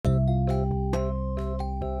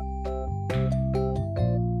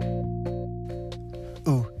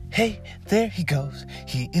Hey, there he goes.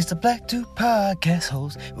 He is the Black Dude podcast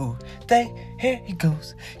host. Ooh, here he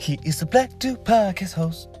goes. He is the Black Dude podcast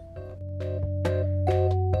host.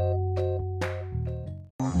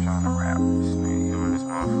 I'm trying to rap this nigga. Him and this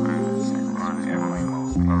motherfucker just run every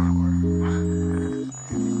motherfucker.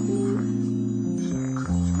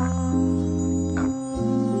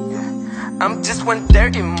 I'm just one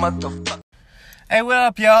dirty motherfucker. Hey, what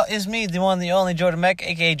up, y'all? It's me, the one, the only Jordan Mac,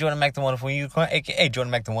 a.k.a. Jordan Mac, the wonderful unicorn, a.k.a.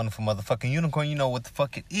 Jordan Mac, the wonderful motherfucking unicorn. You know what the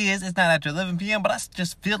fuck it is. It's not after 11 p.m., but I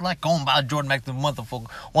just feel like going by Jordan Mac, the wonderful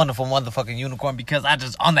motherfucking unicorn, because I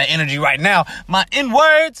just on that energy right now. My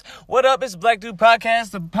N-words. What up? It's Black Dude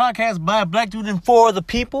Podcast, the podcast by a Black Dude and for the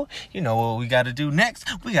people. You know what we got to do next?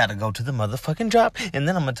 We got to go to the motherfucking drop, and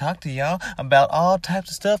then I'm going to talk to y'all about all types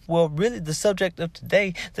of stuff. Well, really, the subject of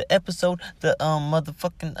today, the episode, the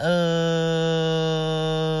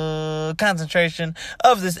concentration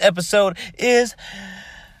of this episode is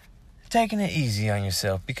taking it easy on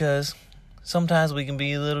yourself, because sometimes we can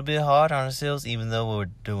be a little bit hard on ourselves, even though we're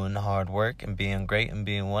doing the hard work and being great and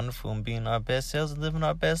being wonderful and being our best selves and living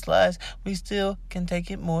our best lives. We still can take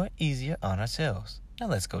it more easier on ourselves. Now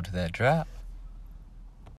let's go to that drop.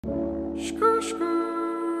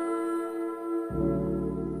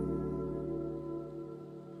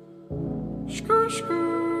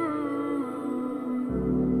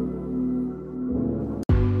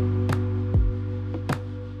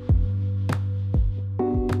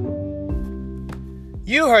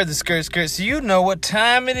 You heard the skirt, so you know what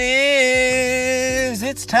time it is.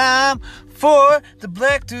 It's time for the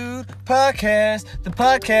Black Dude Podcast. The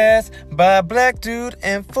podcast by Black Dude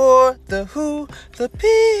and for the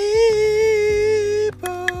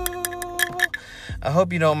people. I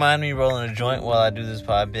hope you don't mind me rolling a joint while I do this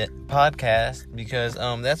podcast, because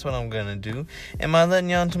that's what I'm gonna do. Am I letting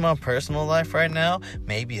y'all into my personal life right now?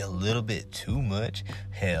 Maybe a little bit too much.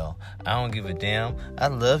 Hell, I don't give a damn. I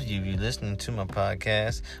love you. You're listening to my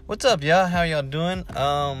podcast. What's up, y'all? How y'all doing?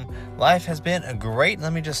 Life has been great.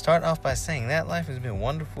 Let me just start off by saying that life has been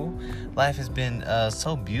wonderful. Life has been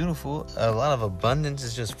so beautiful. A lot of abundance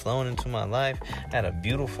is just flowing into my life at a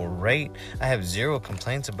beautiful rate. I have zero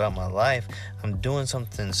complaints about my life. I'm doing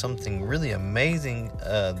something really amazing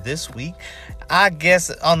this week. I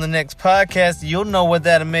guess on the next podcast you'll know what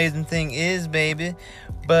that amazing thing is, baby.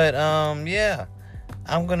 But yeah,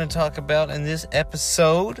 I'm gonna talk about in this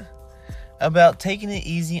episode about taking it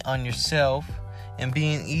easy on yourself and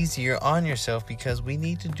being easier on yourself, because we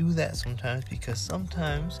need to do that sometimes, because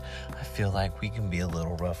sometimes I feel like we can be a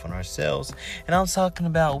little rough on ourselves. And I'm talking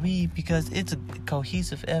about we because it's a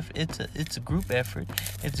cohesive effort. It's a group effort.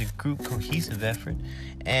 It's a group cohesive effort.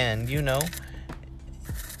 And you know,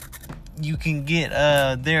 you can get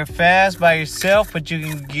there fast by yourself, but you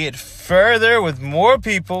can get further with more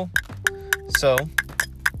people. So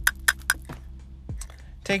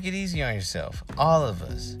take it easy on yourself. All of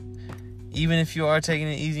us. Even if you are taking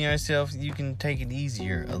it easy on yourself, you can take it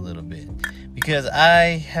easier a little bit. Because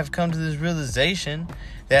I have come to this realization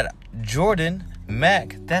that Jordan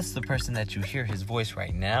Mac, that's the person that you hear his voice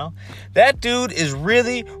right now, that dude is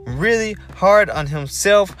really, really hard on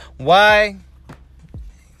himself. Why?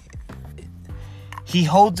 He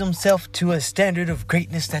holds himself to a standard of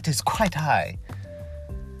greatness that is quite high.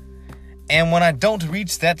 And when I don't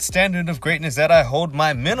reach that standard of greatness that I hold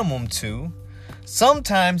my minimum to,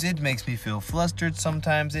 sometimes it makes me feel flustered,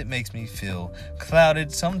 sometimes it makes me feel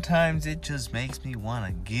clouded, sometimes it just makes me want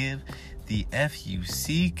to give the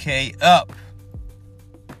F-U-C-K up.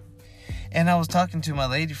 And I was talking to my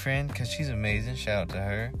lady friend, because she's amazing, shout out to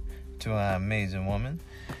her, to an amazing woman.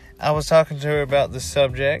 I was talking to her about the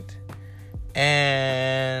subject,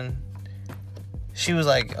 and she was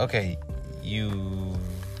like, okay, you've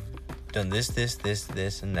done this,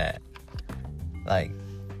 and that. Like,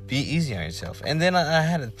 be easy on yourself. And then I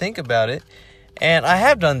had to think about it, and I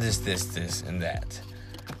have done this, and that.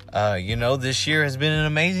 You know, this year has been an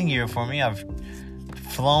amazing year for me. I've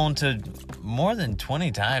flown to more than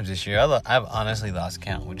 20 times this year. I've honestly lost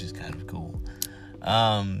count, which is kind of cool.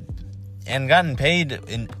 And gotten paid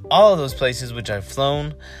in all of those places which I've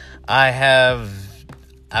flown. I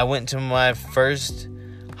went to my first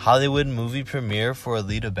Hollywood movie premiere for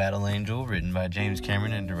Alita Battle Angel, written by James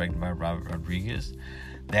Cameron and directed by Robert Rodriguez.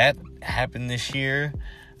 That happened this year.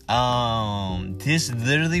 This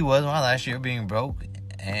literally was my last year being broke,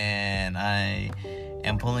 and I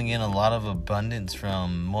am pulling in a lot of abundance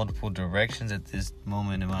from multiple directions at this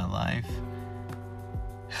moment in my life.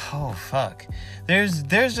 Oh fuck. There's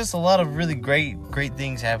just a lot of really great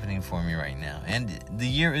things happening for me right now, and the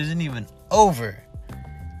year isn't even over.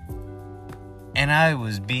 And I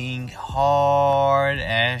was being hard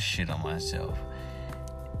as shit on myself.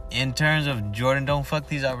 in terms of Jordan, don't fuck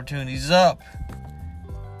these opportunities up.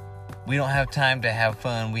 We don't have time to have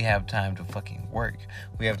fun. We have time to fucking work.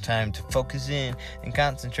 We have time to focus in and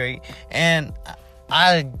concentrate. And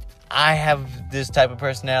I have this type of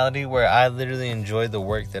personality where I literally enjoy the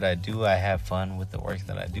work that I do. I have fun with the work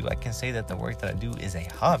that I do. I can say that the work that I do is a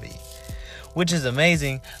hobby, which is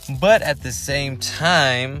amazing. But at the same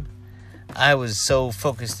time, I was so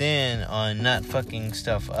focused in on not fucking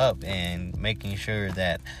stuff up and making sure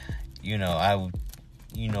that,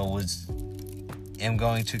 am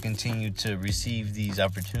going to continue to receive these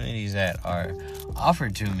opportunities that are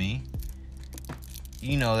offered to me.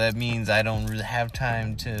 That means I don't really have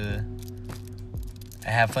time to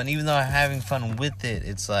have fun. Even though I'm having fun with it,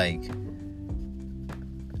 it's like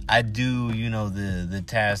I do, the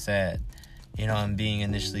task that, I'm being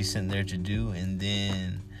initially sent there to do, and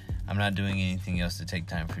then I'm not doing anything else to take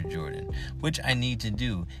time for Jordan, which I need to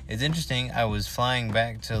do. It's interesting. I was flying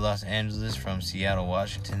back to Los Angeles from Seattle,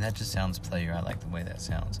 Washington. That just sounds player. I like the way that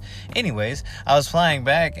sounds. Anyways, I was flying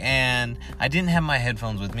back and I didn't have my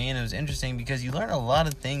headphones with me, and it was interesting because you learn a lot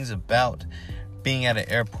of things about being at an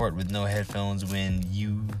airport with no headphones when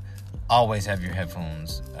you always have your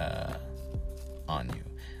headphones on you.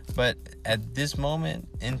 But at this moment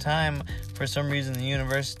in time, for some reason, the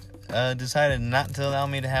universe decided not to allow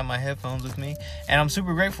me to have my headphones with me, and I'm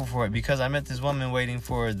super grateful for it because I met this woman waiting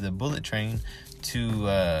for the bullet train to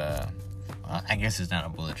I guess it's not a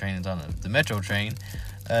bullet train, it's on the metro train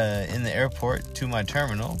in the airport to my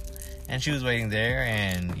terminal, and she was waiting there,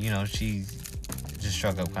 and she just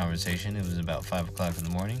struck up conversation. It was about 5 o'clock in the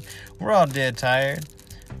morning. We're all dead tired.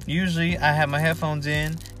 Usually I have my headphones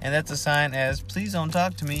in, and that's a sign as, please don't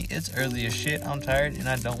talk to me. It's early as shit. I'm tired and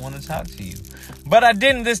I don't want to talk to you. But I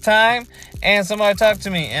didn't this time, and somebody talked to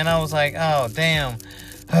me, and I was like, oh, damn.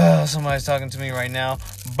 Somebody's talking to me right now.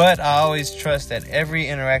 But I always trust that every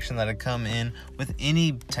interaction that I come in with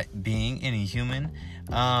any being, any human,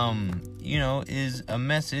 is a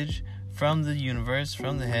message from the universe,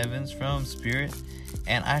 from the heavens, from spirit,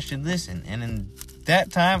 and I should listen. And in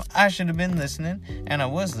that time, I should have been listening, and I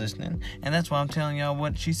was listening, and that's why I'm telling y'all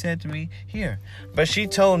what she said to me here. But she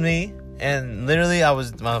told me, and literally, I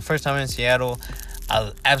was my first time in Seattle.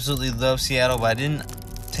 I absolutely love Seattle, but I didn't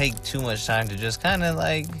take too much time to just kind of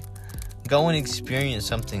like go and experience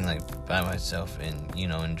something like by myself and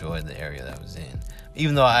enjoy the area that I was in.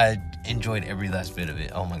 Even though I enjoyed every last bit of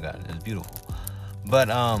it. Oh my God, it was beautiful.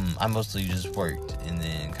 But I mostly just worked and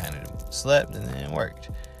then kind of slept and then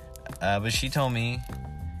worked. But she told me,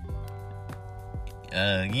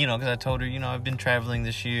 because I told her, I've been traveling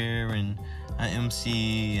this year and I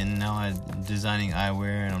MC and now I'm designing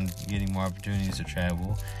eyewear and I'm getting more opportunities to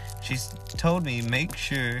travel. She told me, make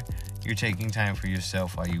sure you're taking time for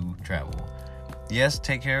yourself while you travel. Yes,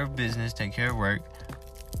 take care of business, take care of work,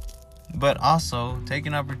 but also take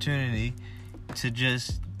an opportunity to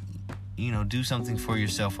just, do something for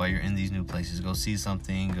yourself while you're in these new places. Go see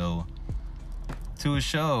something, go to a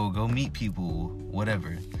show, go meet people,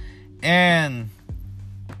 whatever. And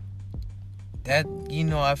that,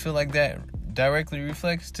 I feel like that directly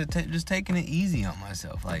reflects to just taking it easy on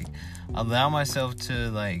myself. Like, allow myself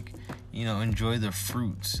to, like, enjoy the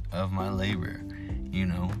fruits of my labor,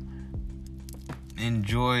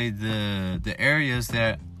 enjoy the areas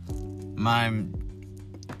that my,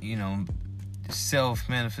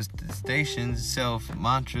 self-manifestations,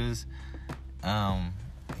 self-mantras,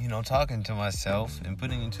 talking to myself and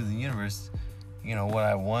putting into the universe, what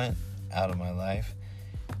I want out of my life.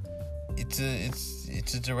 It's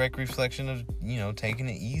a direct reflection of, taking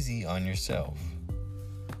it easy on yourself.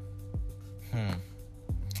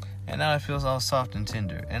 And now I feel all soft and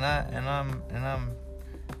tender, and I'm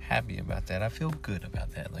happy about that. I feel good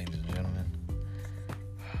about that, ladies and gentlemen.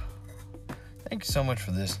 Thank you so much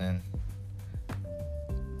for listening.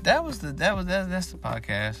 That's the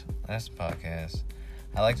podcast. That's the podcast.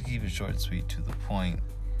 I like to keep it short and sweet, to the point.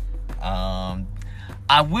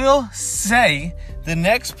 I will say the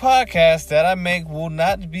next podcast that I make will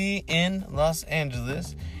not be in Los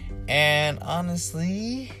Angeles. And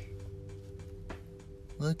honestly,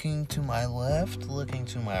 looking to my left, looking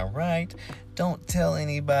to my right, don't tell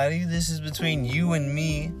anybody. This is between you and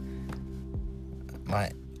me,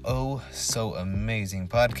 my oh so amazing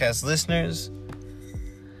podcast listeners,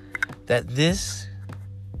 that this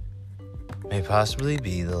may possibly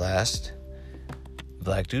be the last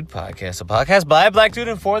Black Dude Podcast. A podcast by a Black Dude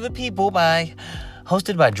and for the people by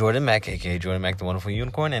hosted by Jordan Mack, aka Jordan Mack, the Wonderful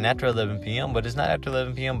Unicorn, and after 11 p.m., but it's not after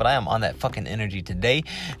 11 p.m., but I am on that fucking energy today.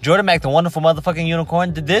 Jordan Mack, the Wonderful Motherfucking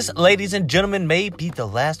Unicorn. This, ladies and gentlemen, may be the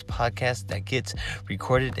last podcast that gets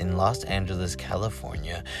recorded in Los Angeles,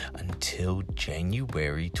 California until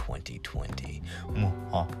January 2020.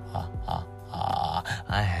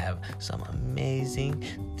 I have some amazing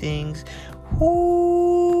things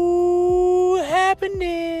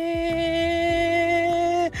happening.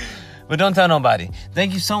 But don't tell nobody.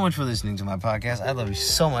 Thank you so much for listening to my podcast. I love you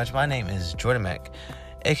so much. My name is Jordan Mack,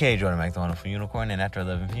 aka Jordan Mack, the Wonderful Unicorn. And after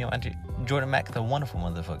 11 p.m., Jordan Mack, the Wonderful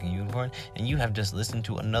Motherfucking Unicorn. And you have just listened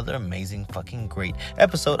to another amazing fucking great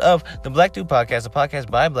episode of the Black Dude Podcast, a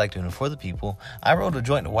podcast by Black Dude and for the people. I rolled a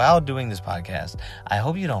joint while doing this podcast. I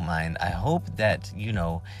hope you don't mind. I hope that,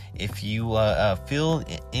 if you feel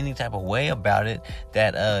any type of way about it,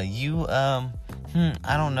 that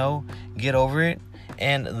get over it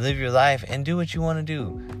and live your life and do what you want to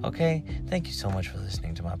do. Okay? Thank you so much for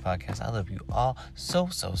listening to my podcast. I love you all so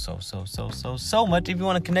much. If you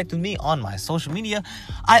want to connect with me on my social media,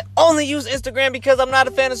 I only use Instagram because I'm not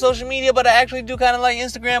a fan of social media, but I actually do kind of like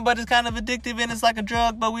Instagram, but it's kind of addictive and it's like a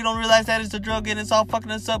drug, but we don't realize that it's a drug and it's all fucking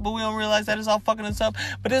us up, but we don't realize that it's all fucking us up.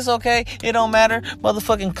 But it's okay. It don't matter.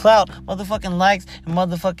 Motherfucking clout, motherfucking likes, and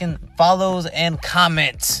motherfucking follows and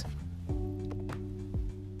comments.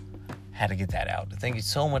 Had to get that out. Thank you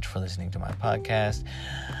so much for listening to my podcast.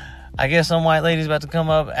 I guess some white lady's about to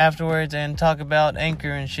come up afterwards and talk about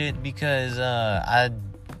Anchor and shit because I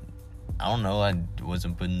don't know, I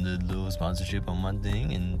wasn't putting the little sponsorship on my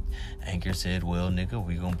thing, and Anchor said, well, nigga,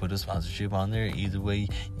 we gonna put a sponsorship on there either way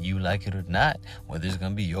you like it or not, whether it's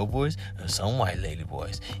gonna be your voice or some white lady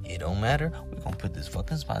voice. It don't matter. We gonna put this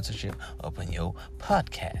fucking sponsorship up on your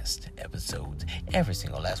podcast episodes, every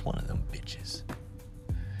single last one of them bitches.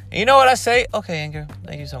 And you know what I say? Okay, Anchor,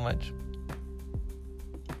 thank you so much.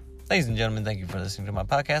 Ladies and gentlemen, thank you for listening to my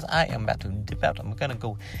podcast. I am about to dip out. I'm going to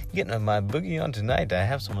go get my boogie on tonight. I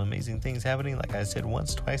have some amazing things happening. Like I said,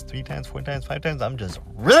 once, twice, 3 times, 4 times, 5 times. I'm just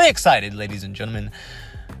really excited, ladies and gentlemen.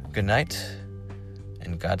 Good night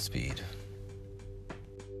and Godspeed.